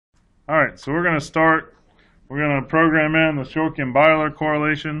Alright, so we're going to program in the Shokri and Beyler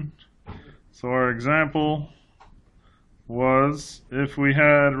correlation. So our example was if we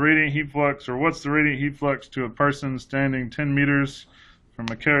had radiant heat flux, or what's the radiant heat flux to a person standing 10 meters from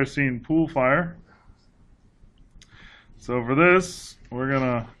a kerosene pool fire. So for this, we're going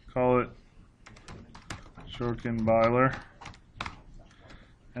to call it Shokri and Beyler.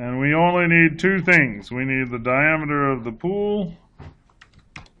 And we only need two things. We need the diameter of the pool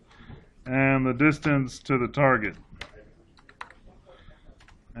and the distance to the target.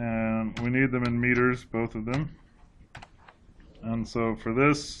 And we need them in meters, both of them. And so for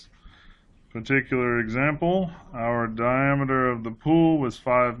this particular example, our diameter of the pool was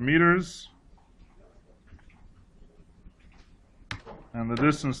 5 meters. And the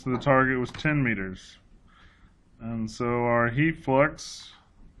distance to the target was 10 meters. And so our heat flux,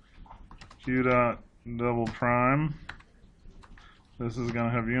 Q dot double prime, this is going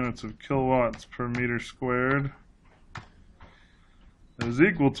to have units of kilowatts per meter squared, is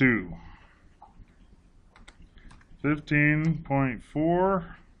equal to 15.4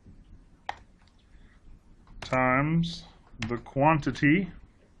 times the quantity,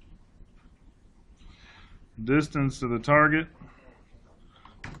 distance to the target,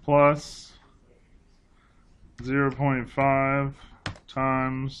 plus 0.5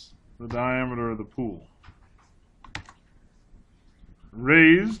 times the diameter of the pool,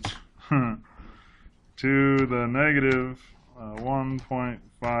 raised to the negative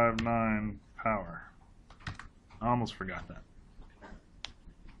 1.59 power. I almost forgot that.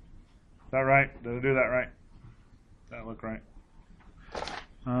 Is that right? Did I do that right? Does that look right?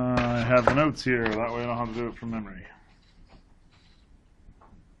 I have the notes here. That way I don't have to do it from memory.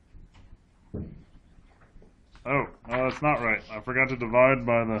 Oh, that's not right. I forgot to divide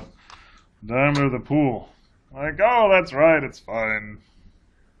by the diameter of the pool. Like, oh, that's right. It's fine.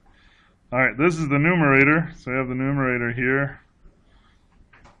 Alright, this is the numerator. So we have the numerator here.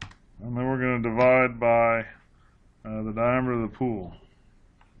 And then we're going to divide by the diameter of the pool.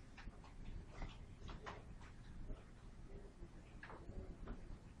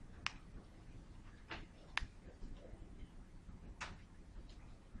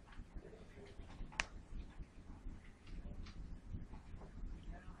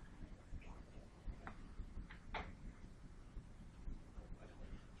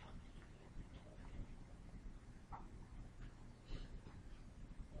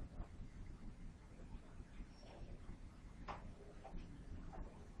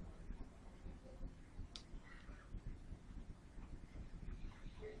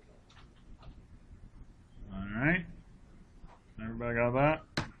 Alright, everybody got that?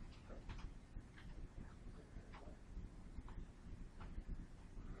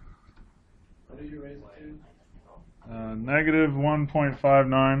 What did you raise it to? Negative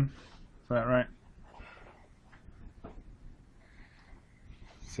 1.59. Is that right?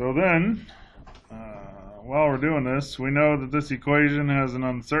 So then, while we're doing this, we know that this equation has an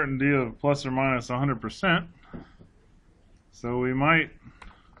uncertainty of plus or minus 100%. So we might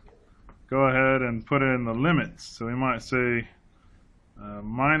go ahead and put in the limits. So we might say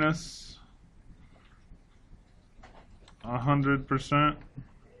minus 100%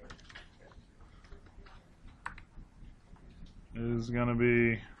 is going to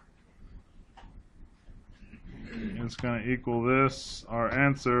be, it's going to equal this, our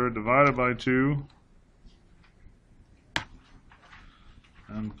answer divided by 2,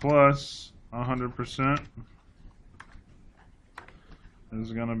 and plus 100%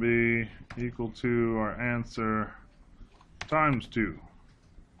 is going to be equal to our answer times 2.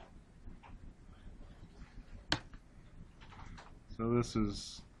 So this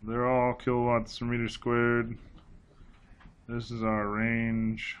is, they're all kilowatts per meter squared. This is our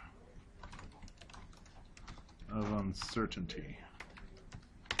range of uncertainty.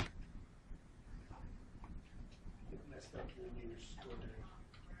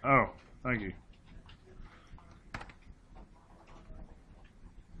 Oh, thank you.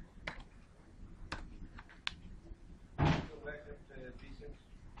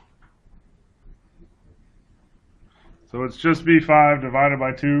 So it's just B5 divided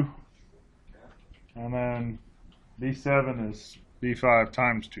by 2, and then B7 is B5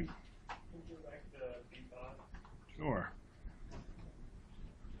 times 2. Would you like the B5? Sure.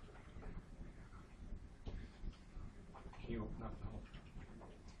 Can you open up the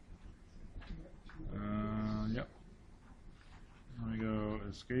whole? Yep. Let me go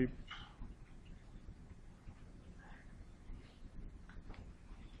escape.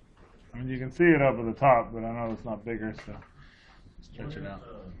 I mean, you can see it up at the top, but I know it's not bigger, so stretch it out.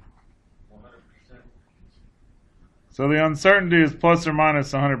 100%. So the uncertainty is plus or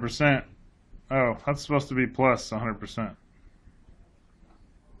minus 100%. Oh, that's supposed to be plus 100%.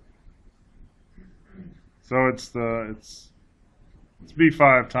 So it's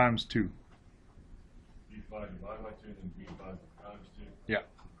B5 times 2. B5 divided by 2 and then B5 times 2. Yeah.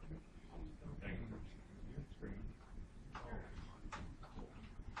 Thank you.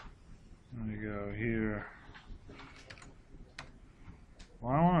 Let me go here.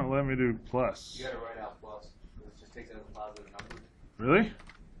 Why won't it let me do plus? You gotta write out plus. It just takes it as a positive number. Really?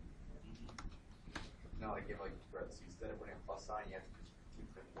 No, like give like parentheses. Instead of putting a plus sign, you have to just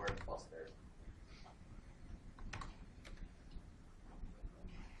keep the word plus there.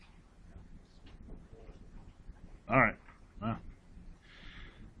 Alright. Well,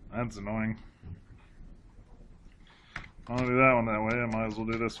 that's annoying. If I want to do that one that way, I might as well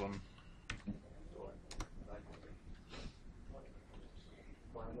do this one.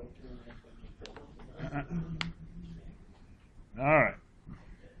 Alright.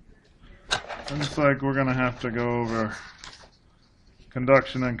 Looks like we're going to have to go over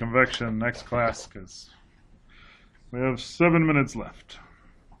conduction and convection next class because we have 7 minutes left.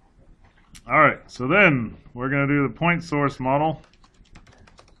 Alright, so then we're going to do the point source model.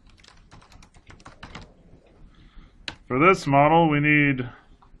 For this model, we need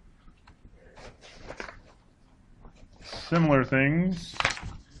similar things.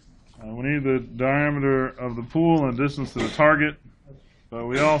 We need the diameter of the pool and the distance to the target, but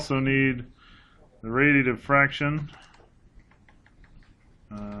we also need the radiative fraction.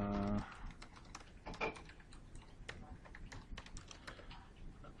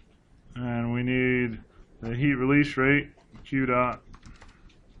 And we need the heat release rate, Q dot.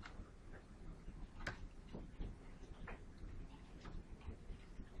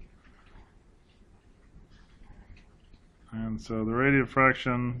 And so the radiative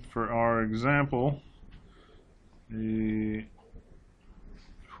fraction for our example, if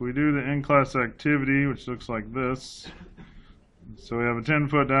we do the in-class activity, which looks like this, so we have a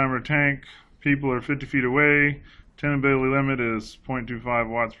 10-foot diameter tank, people are 50 feet away, tenability limit is 0.25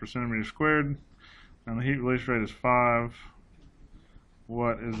 watts per centimeter squared, and the heat release rate is 5.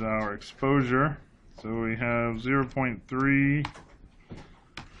 What is our exposure? So we have 0.3.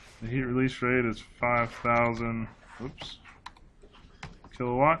 The heat release rate is 5,000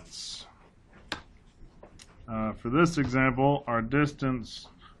 kilowatts. For this example, our diameter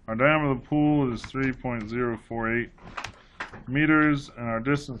of the pool is 3.048 meters, and our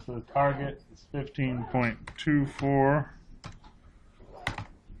distance to the target is 15.24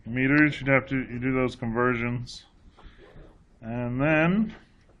 meters. You do those conversions, and then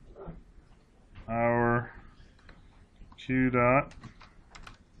our Q dot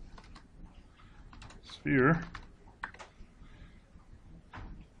sphere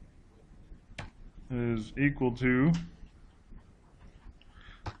is equal to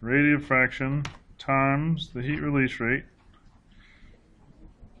radiative fraction times the heat release rate,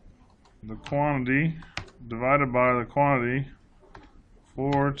 the quantity divided by the quantity,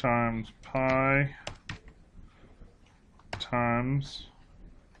 4 times pi times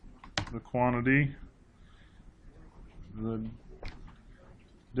the quantity, the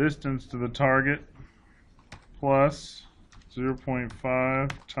distance to the target, plus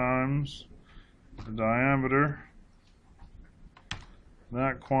 0.5 times the diameter,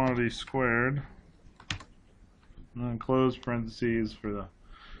 that quantity squared, and then close parentheses to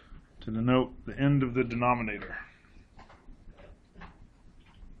denote the end of the denominator.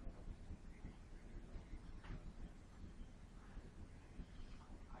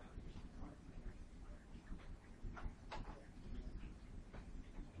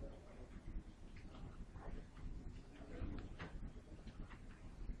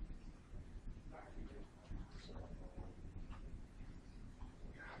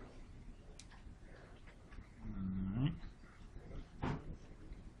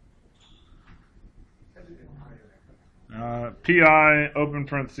 PI, open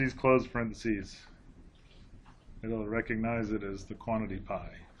parentheses, close parentheses. It'll recognize it as the quantity pi.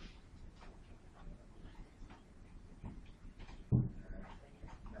 If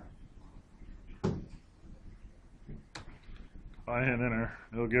I hit enter,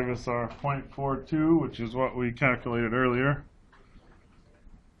 it'll give us our 0.42, which is what we calculated earlier.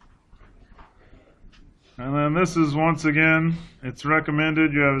 And then this is, once again, it's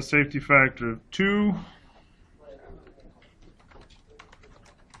recommended you have a safety factor of 2.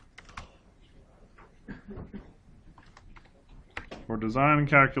 For design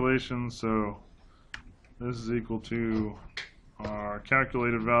calculations, so this is equal to our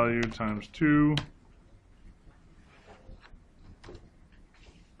calculated value times 2.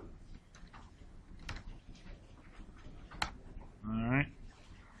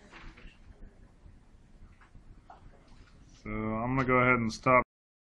 So I'm going to go ahead and stop